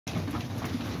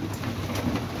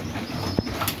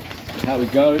how we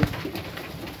go.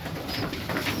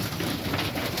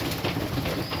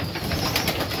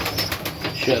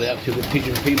 Shout out to the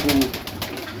pigeon people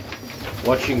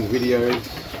watching videos.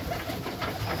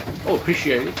 Oh,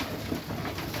 appreciate it.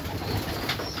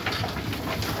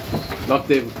 Not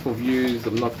there for views,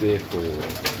 I'm not there for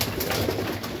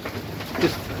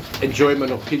just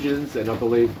enjoyment of pigeons, and I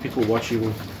believe people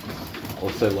watching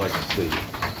also like to see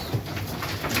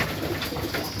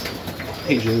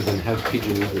pigeons and have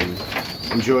pigeons and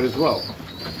enjoy it as well,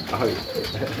 I hope.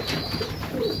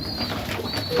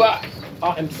 But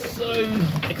I am so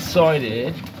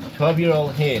excited.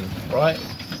 12-year-old hen, right?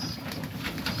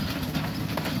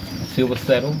 Silver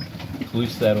saddle, blue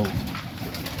saddle,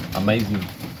 amazing.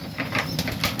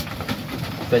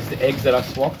 That's the eggs that I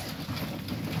swapped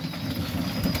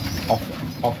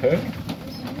off her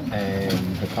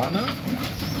and her partner.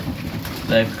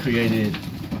 They've created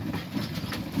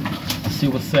a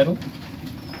silver saddle,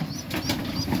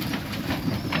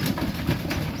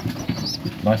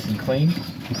 nice and clean,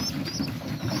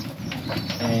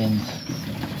 and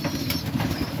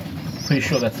pretty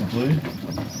sure that's a blue.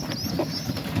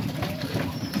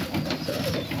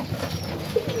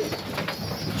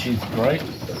 Which is great.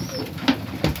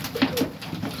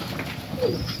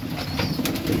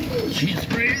 She's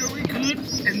really good.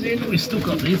 And then we still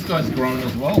got these guys growing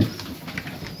as well.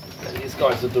 And these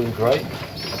guys are doing great.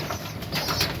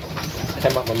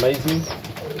 Came up amazing.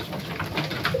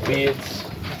 Beards,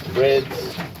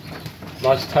 reds,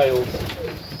 nice tails.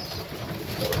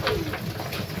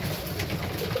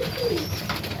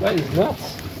 That is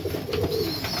nuts.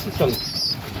 This one,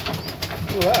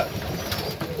 look at that.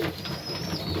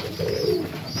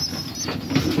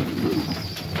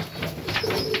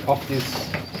 Off this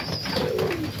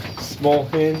small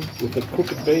hen with a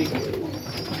crooked beak.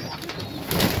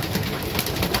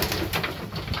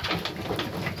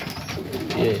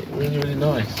 Yeah, really, really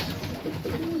nice.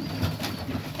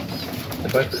 They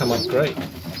both come up great.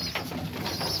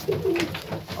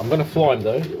 I'm going to fly them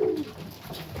though.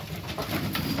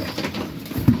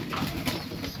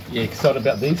 Yeah, excited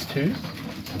about these two.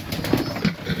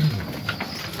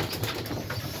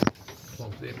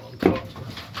 Plonk them on top.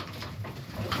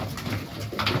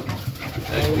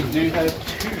 And we do have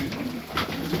two.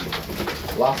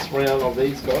 Last round of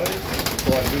these guys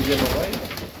before I move them away.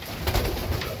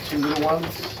 Two little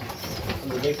ones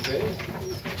underneath there.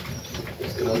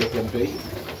 Just gonna let them be.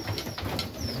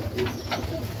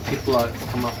 Tip lights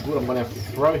come up good. I'm gonna have to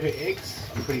throw her eggs.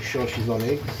 I'm pretty sure she's on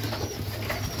eggs.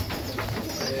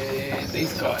 And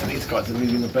these guys are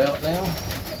moving about now.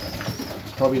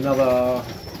 Probably another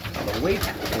week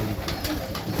and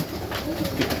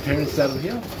get the parents out of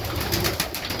here.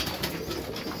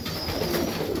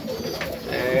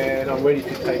 And I'm ready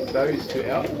to take those two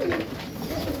out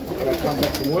when I come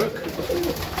back from work.